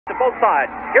both sides.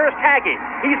 Here's Taggy.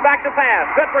 He's back to pass.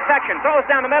 Good protection. Throws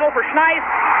down the middle for Schneis.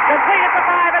 Complete at the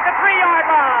 5 at the 3-yard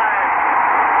line.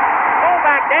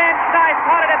 Fullback Dan Schneis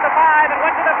caught it at the 5 and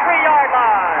went to the 3-yard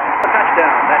line. A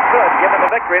touchdown. That could give them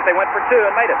a victory if they went for 2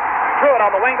 and made it. Threw it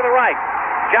on the wing to the right.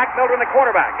 Jack Mildren, the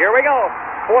quarterback. Here we go.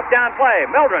 4th down play.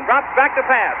 Mildren drops back to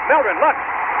pass. Mildren looks.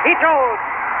 He throws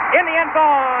in the end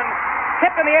zone.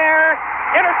 Tipped in the air.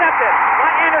 Intercepted by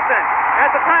Anderson as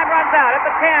the time runs out at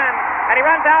the 10. And he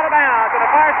runs out of bounds on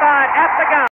the far side at the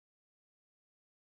gun.